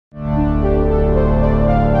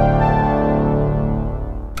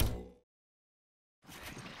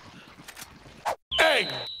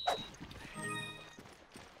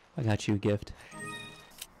got you a gift.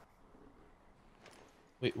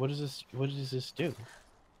 Wait, what is this? What does this do?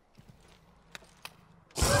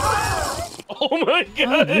 Oh my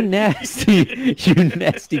god! Oh, you nasty! You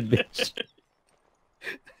nasty bitch!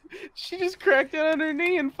 She just cracked it on her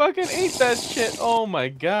knee and fucking ate that shit. Oh my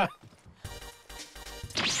god!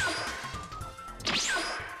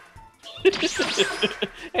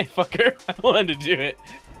 Hey fucker! I wanted to do it.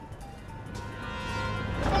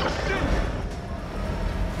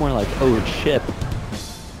 More like oh chip.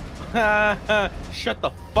 Shut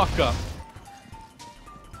the fuck up,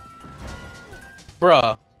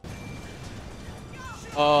 bruh.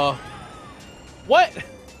 What?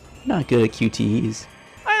 Not good at QTEs.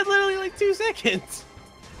 I had literally like 2 seconds.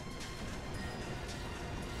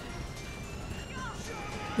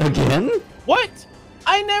 Again? What?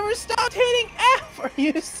 I never stopped hitting F. Are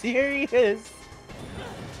you serious?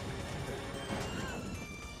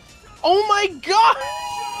 Oh my god!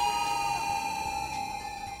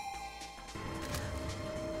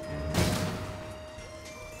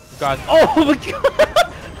 God. Oh my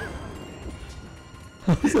god!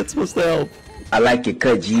 How is that supposed to help? I like your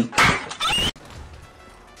cut, G.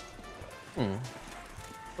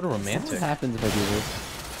 What a romantic. What happens if I do this?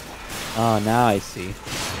 Oh, now I see.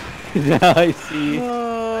 Now I see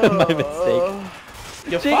my mistake.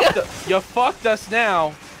 You fucked us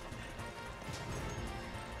now.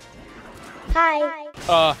 Hi.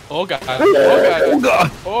 Oh god. Oh god. Oh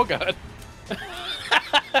god. Oh god.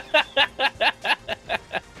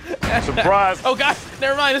 Surprise! Oh god.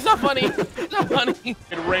 Never mind. It's not funny. It's not funny.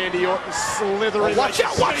 And Randy Orton slithering. Watch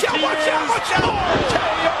out, watch out, watch out, watch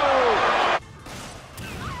out!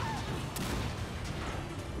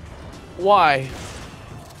 Why?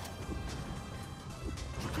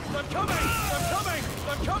 I'm coming! I'm coming!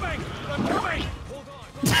 I'm coming! I'm coming! Hold on!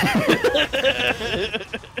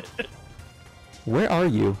 Where are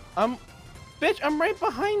you? Bitch, I'm right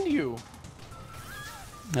behind you.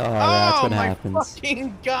 Oh, that's what my happens.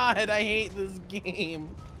 Fucking god, I hate this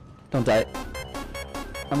game. Don't die.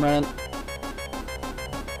 I'm running.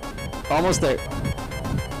 Almost there.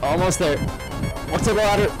 Almost there. What's the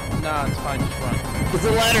ladder? Nah, it's fine, just run. It's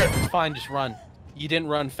the ladder. It's fine, just run. You didn't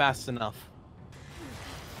run fast enough.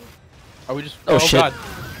 Are we just? Oh shit. God.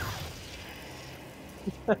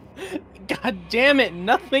 God damn it!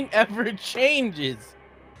 Nothing ever changes.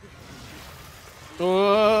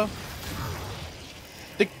 The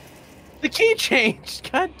key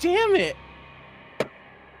changed. God damn it!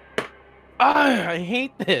 I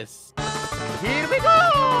hate this. Here we go!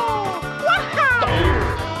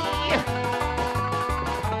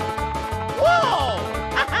 Whoa!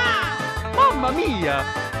 Mamma mia!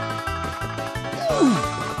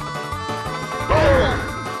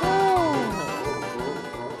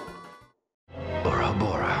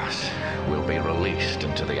 Ouroboros will be released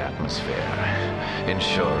into the atmosphere,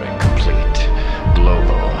 ensuring complete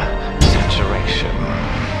global saturation.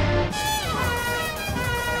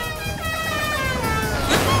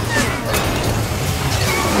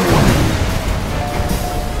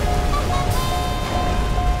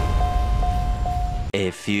 A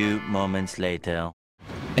few moments later.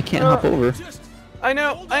 I can't hop over. I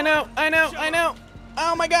know.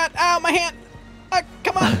 Oh my god! Ow, my hand!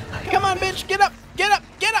 Come on! Come on, bitch! Get up! Get up!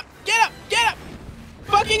 Get up! Get up! Get up!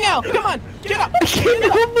 Fucking hell! Come on! Get up! I can't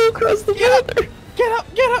hop across the water. Get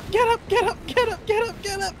up! Get up! Get up! Get up! Get up! Get up!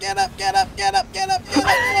 Get up! Get up! Get up! Get up! Get up! Get up! Get up!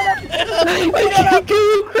 Get up! I can't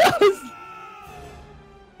go across.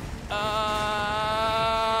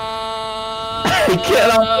 I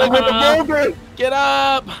can't hop over the boulder. Get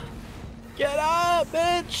up! Get up,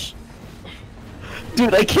 bitch!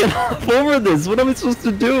 Dude, I can't hop over this. What am I supposed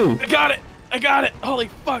to do? I got it! I got it! Holy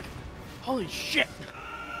fuck! Holy shit!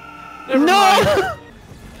 Never No!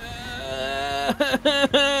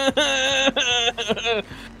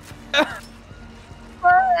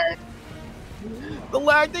 mind. The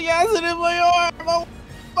lactic acid in my arm! I'll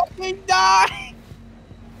fucking die!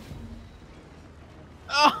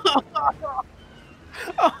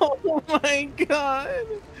 Oh my god!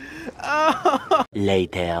 Oh.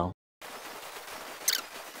 Later.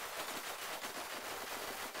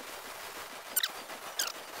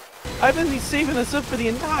 I've been saving this up for the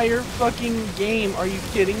entire fucking game. Are you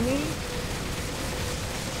kidding me?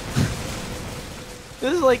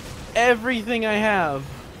 This is like everything I have.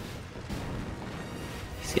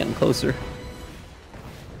 He's getting closer.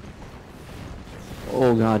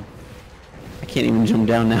 Oh god. I can't even jump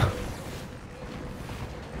down now.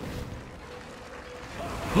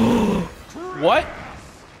 What?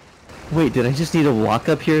 Wait, did I just need to walk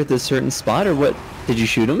up here at this certain spot, or what? Did you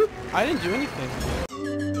shoot him? I didn't do anything.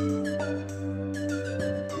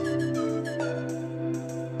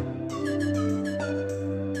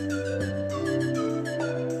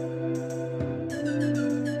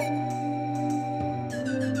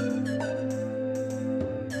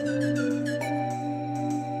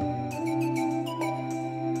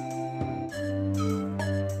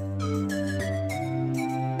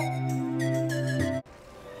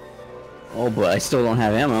 Oh, but I still don't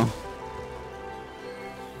have ammo.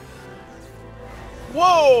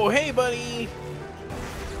 Whoa! Hey, buddy!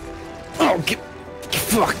 Oh, get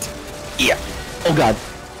fucked. Yeah. Oh, God.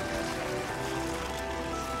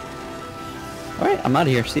 Alright, I'm out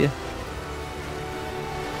of here. See ya.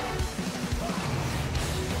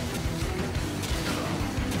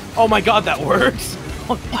 Oh my god, that works!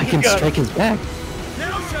 Oh my I can god. strike his back.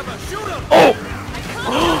 Now, Sheva, shoot him! Oh!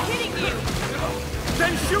 I'm hitting you.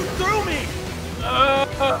 Then shoot through me!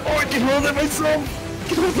 Oh, I can hold it myself.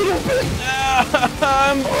 Can hold it open.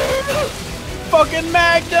 Fucking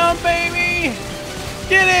Magnum, baby!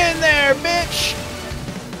 Get in there, bitch!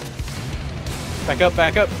 Back up,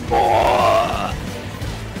 back up. Oh.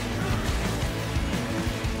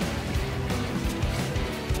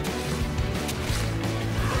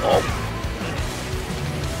 Oh.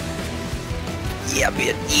 Yeah,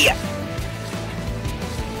 man. Yeah.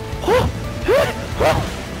 Oh.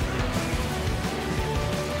 Oh.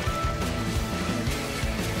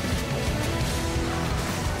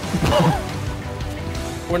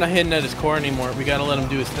 We're not hitting at his core anymore. We gotta let him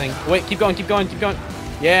do his thing. Wait, keep going, keep going, keep going.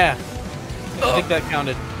 Yeah. I think that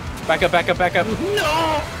counted. Back up, back up, back up.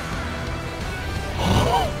 No.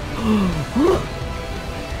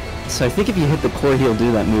 So I think if you hit the core, he'll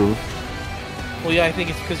do that move. Well, yeah, I think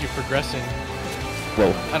it's because you're progressing.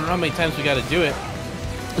 Whoa. I don't know how many times we gotta do it.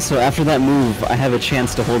 So after that move, I have a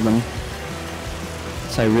chance to hold them.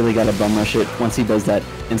 So I really gotta bum rush it once he does that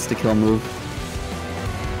insta-kill move.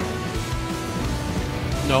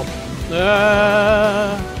 Nope.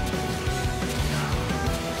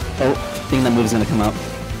 Oh, I think that move's gonna come out.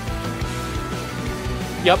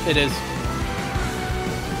 Yep, it is.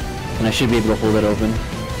 And I should be able to hold it open.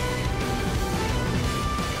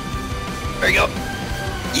 There you go.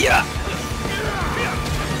 Yeah.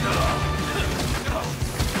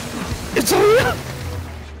 It's over.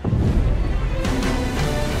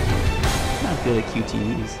 Not good at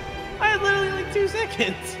QTEs. I had literally like 2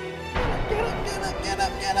 seconds. Get up, get up, get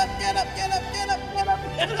up, get up, get up, get up, get up, get up,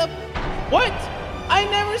 get up. What? I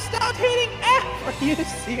never stopped hitting F. Are you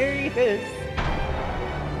serious?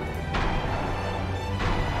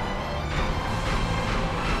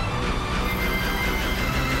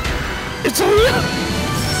 It's over.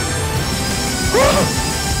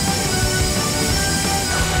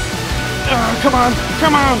 Come on,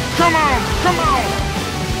 come on, come on, come on!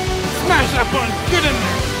 Smash that button, get in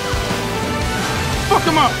there! Fuck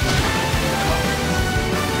him up!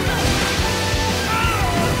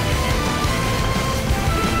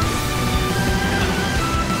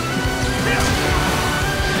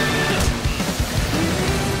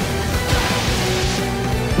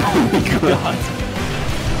 Oh my god.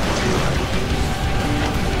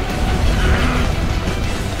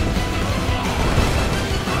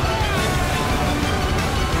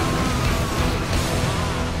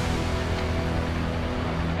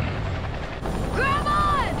 Grab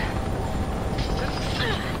on!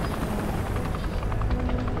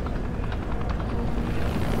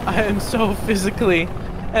 I am so physically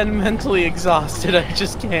and mentally exhausted, I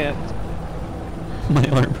just can't. My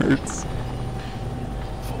arm hurts.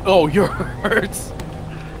 Oh, your hurts.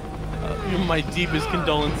 My deepest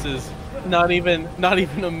condolences. Not even a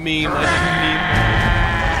meme. I didn't mean.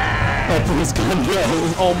 Oh, please, God,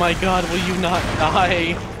 no. Oh my God, will you not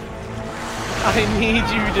die? I need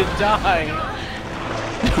you to die.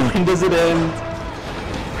 When does it end?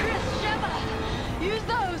 Chris, Sheva, use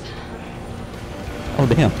those. Oh,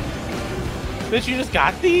 damn. Bitch, you just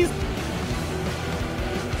got these?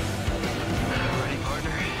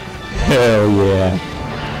 Hell yeah.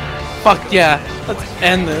 Fuck yeah. Let's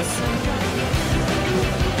end this.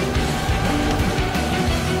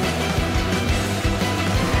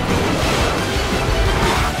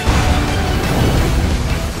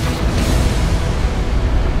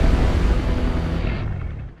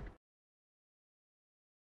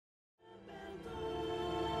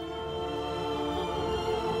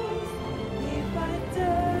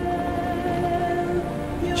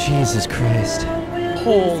 Jesus Christ.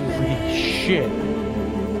 Holy shit.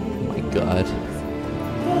 Oh my god.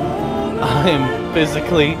 I am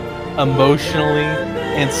physically, emotionally,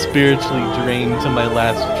 and spiritually drained to my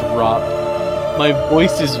last drop. My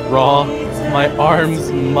voice is raw, my arms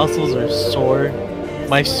and muscles are sore,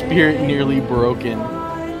 my spirit nearly broken.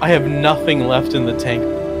 I have nothing left in the tank.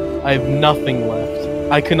 I have nothing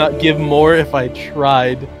left. I could not give more if I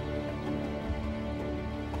tried.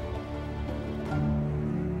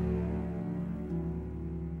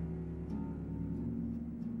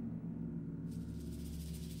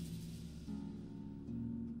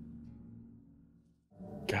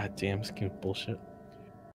 God damn, this game bullshit.